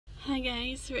Hi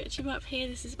guys, Richie Bob here.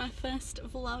 This is my first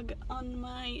vlog on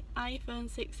my iPhone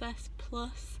 6s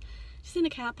Plus. Just in a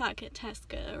car park at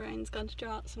Tesco. Ryan's gone to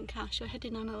draw out some cash. We're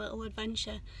heading on a little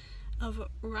adventure of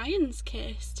Ryan's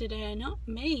case today, not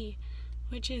me,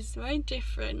 which is very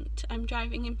different. I'm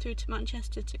driving him through to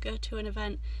Manchester to go to an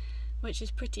event which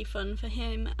is pretty fun for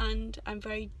him, and I'm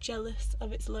very jealous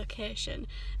of its location.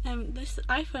 This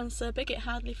iPhone's so big it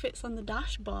hardly fits on the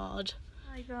dashboard.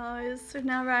 Hi guys, we've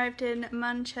now arrived in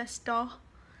Manchester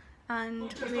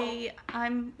and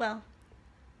I'm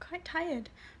quite tired,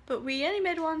 but we only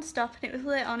made one stop and it was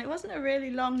late on. It wasn't a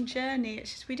really long journey,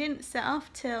 it's just we didn't set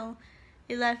off till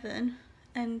 11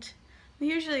 and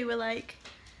usually we're like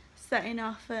setting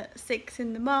off at 6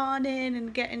 in the morning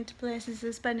and getting to places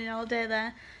and spending all day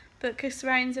there, but because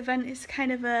Ryan's event is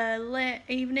kind of a late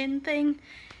evening thing,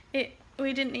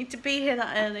 we didn't need to be here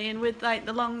that early, and with like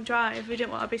the long drive we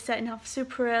didn't want to be setting off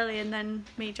super early and then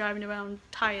me driving around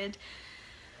tired.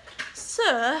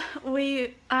 So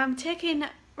I'm taking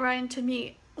Ryan to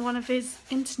meet one of his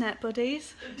internet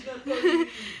buddies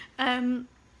and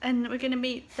we're going to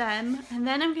meet them, and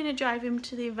then I'm going to drive him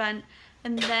to the event,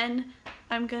 and then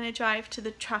I'm going to drive to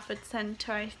the Trafford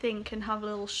Centre I think and have a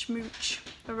little smooch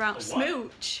around.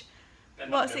 Smooch?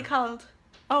 What's it called?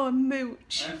 Oh, a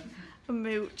mooch. A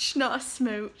mooch, not a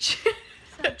smooch. So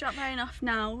I've dropped Ryan off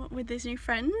now with his new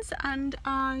friends and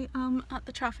I am at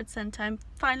the Trafford Centre.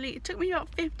 It took me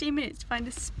about 15 minutes to find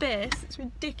a space. It's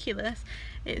ridiculous.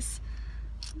 It's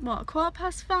what,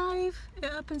 5:15?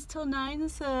 It opens till 9,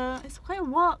 so it's quite a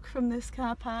walk from this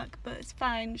car park, but it's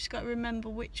fine. Just got to remember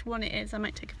which one it is. I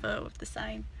might take a photo of the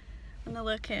sign and the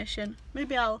location.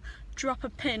 Maybe I'll drop a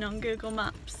pin on Google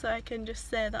Maps so I can just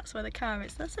say that's where the car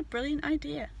is. That's a brilliant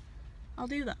idea. I'll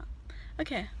do that.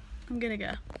 Okay, I'm gonna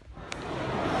go.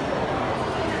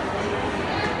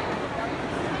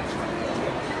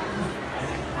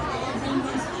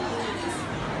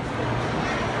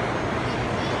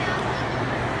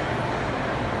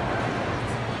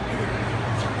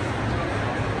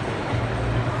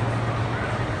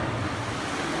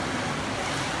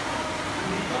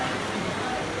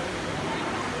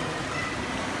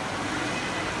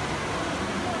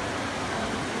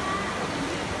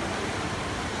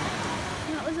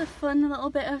 A fun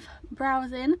little bit of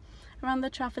browsing around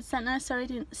the Trafford Centre. Sorry I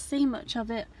didn't see much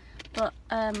of it, but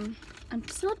I'm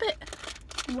still a bit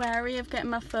wary of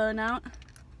getting my phone out.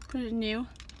 Pretty new,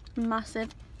 massive.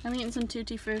 I'm eating some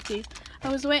tutti frutti. I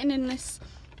was waiting in this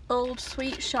old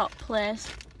sweet shop place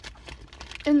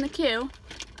in the queue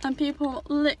and people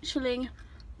literally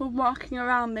were walking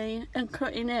around me and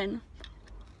cutting in,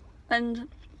 and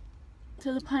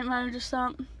to the point where I just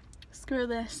thought, screw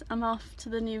this, I'm off to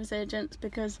the newsagents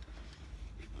because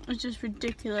it's just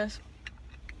ridiculous.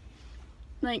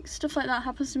 Like, stuff like that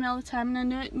happens to me all the time, and I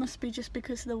know it must be just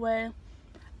because of the way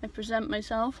I present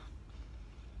myself,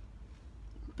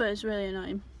 but it's really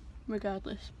annoying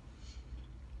regardless,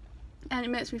 and it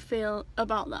makes me feel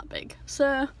about that big.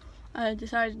 So I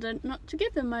decided not to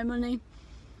give them my money.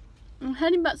 I'm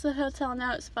heading back to the hotel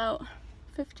now. It's about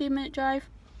a 15-minute drive.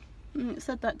 It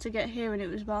said that to get here and it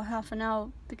was about half an hour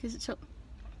because it took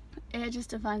ages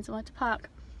to find somewhere to park.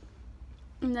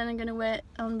 And then I'm going to wait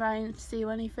on Ryan to see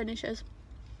when he finishes.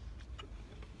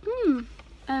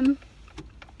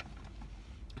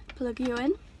 Plug you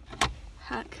in.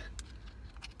 Heck.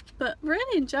 But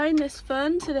really enjoying this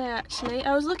phone today actually.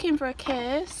 I was looking for a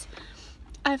case.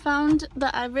 I found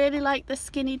that I really like the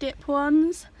skinny dip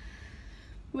ones,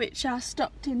 which are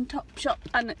stocked in Topshop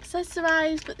and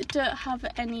accessorised, but they don't have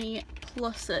any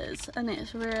pluses, and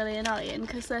it's really annoying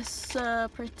because they're so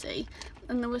pretty.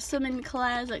 And there was some in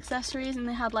Claire's accessories and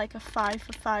they had like a 5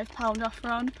 for £5 offer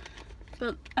on,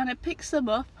 and I picked some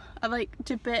up. I like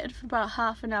debated for about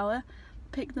half an hour,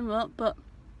 picked them up, but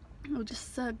they were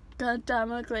just so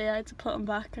goddamn ugly I had to put them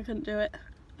back. I couldn't do it.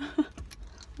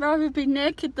 Rather be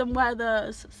naked than wear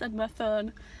those, said my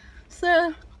phone.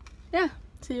 So yeah,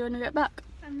 see you when we get back.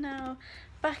 I'm now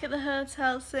back at the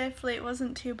hotel safely. It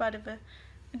wasn't too bad of a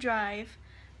drive,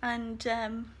 and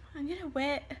I'm gonna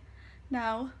wait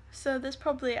now. So I'm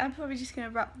probably just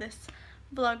gonna wrap this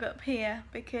vlog up here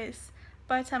because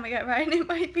by the time I get Ryan it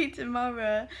might be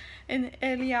tomorrow in the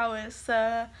early hours.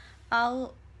 So I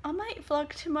might vlog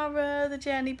tomorrow the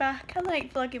journey back. I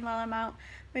like vlogging while I'm out.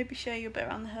 Maybe show you a bit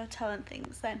around the hotel and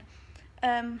things then.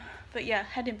 But yeah,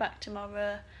 heading back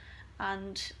tomorrow,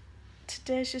 and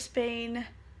today's just been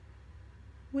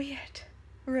weird,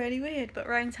 really weird, but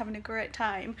Ryan's having a great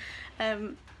time.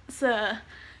 So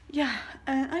yeah,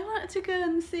 I wanted to go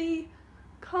and see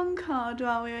Concord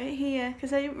while we were here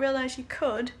because I didn't realise you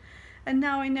could, and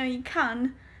now I know you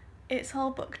can. It's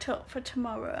all booked up for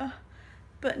tomorrow,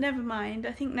 but never mind.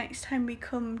 I think next time we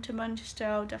come to Manchester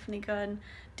I'll definitely go and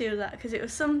do that, because it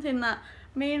was something that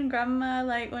me and Grandma,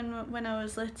 like when I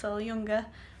was little, younger,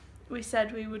 we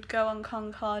said we would go on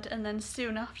Concorde, and then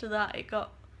soon after that it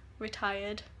got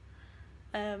retired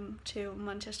to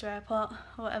Manchester Airport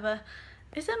or whatever.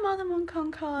 Is there more than one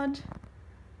Concorde?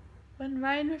 When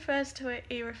Ryan refers to it,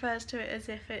 he refers to it as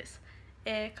if it's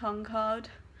a Concorde.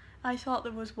 I thought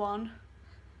there was one,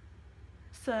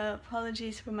 so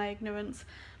apologies for my ignorance.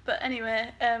 But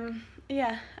anyway,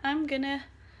 yeah, I'm gonna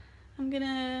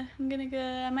go.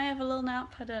 I may have a little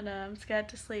nap, I don't know. I'm scared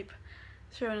to sleep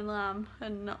through an alarm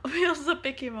and not be able to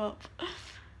pick him up.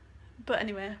 But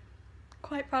anyway,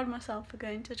 quite proud of myself for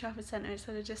going to Trafford Centre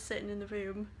instead of just sitting in the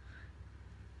room.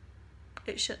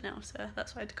 It's shut now, so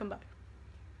that's why I had to come back.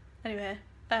 Anyway,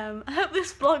 I hope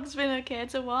this vlog's been okay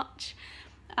to watch,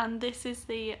 and this is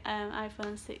the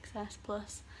iPhone 6s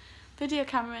Plus video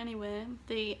camera anyway.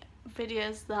 The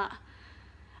videos that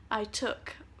I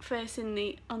took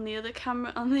facing on the other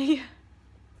camera, on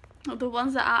the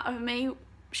ones that are of me,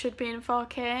 should be in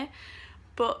 4K,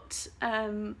 but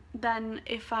then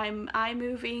if I'm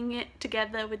iMovieing it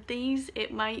together with these,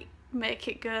 it might make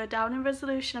it go down in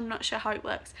resolution. I'm not sure how it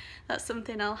works. That's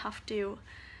something I'll have to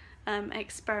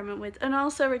experiment with. And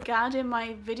also regarding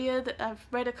my video, that I've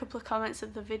read a couple of comments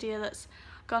of the video that's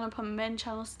gone up on my main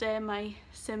channel today, my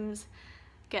Sims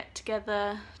get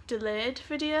together delayed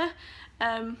video,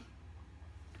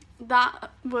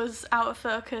 that was out of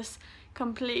focus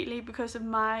completely because of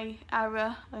my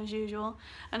error as usual,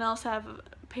 and also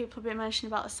people have been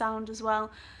mentioning about the sound as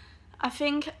well. I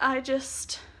think I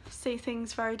just see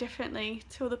things very differently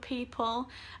to other people,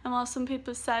 and while some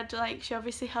people said like she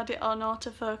obviously had it on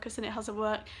autofocus and it hasn't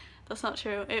worked, that's not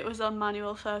true. It was on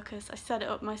manual focus. I set it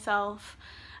up myself,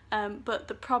 but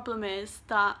the problem is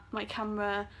that my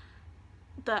camera,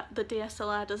 that the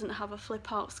DSLR doesn't have a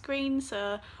flip out screen,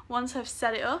 so once I've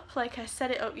set it up, like I set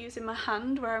it up using my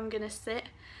hand where I'm gonna sit,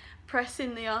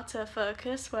 pressing the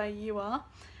autofocus where you are,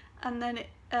 and then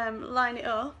line it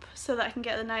up so that I can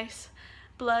get the nice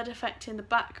blurred effect in the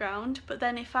background. But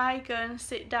then if I go and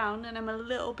sit down and I'm a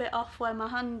little bit off where my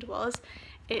hand was,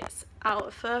 it's out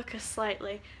of focus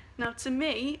slightly. Now to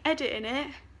me, editing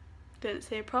it, didn't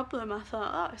see a problem. I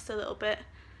thought, oh, it's a little bit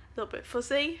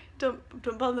fuzzy, don't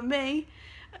bother me.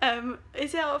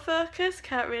 Is it out of focus?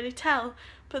 Can't really tell.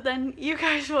 But then you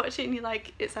guys watching, you're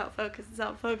like, it's out of focus, it's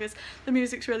out of focus, the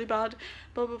music's really bad,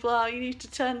 blah blah blah, you need to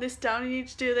turn this down, you need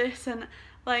to do this, and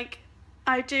like,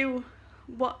 I do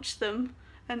watch them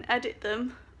and edit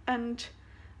them, and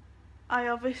I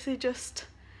obviously just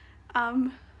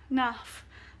am naff,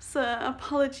 so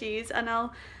apologies. And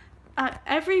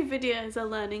every video is a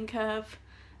learning curve,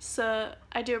 so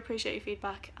I do appreciate your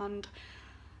feedback, and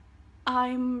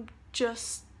I'm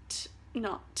just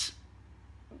not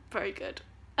very good,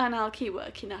 and I'll keep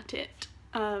working at it.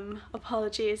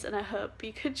 Apologies, and I hope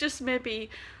you could just maybe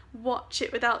watch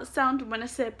it without the sound, and when I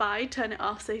say bye, turn it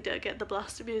off so you don't get the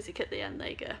blast of music at the end. There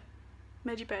you go.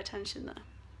 Made you pay attention though.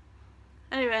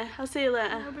 Anyway, I'll see you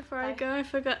later. Before I go, I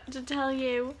forgot to tell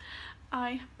you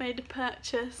I made a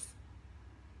purchase.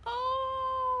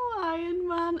 Oh, Iron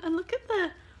Man, and look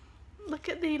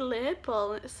at the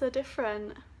label, it's so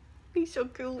different. He's so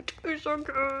cute, he's so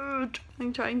good.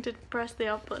 I'm trying to press the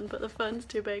off button but the phone's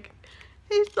too big.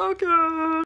 He's so good.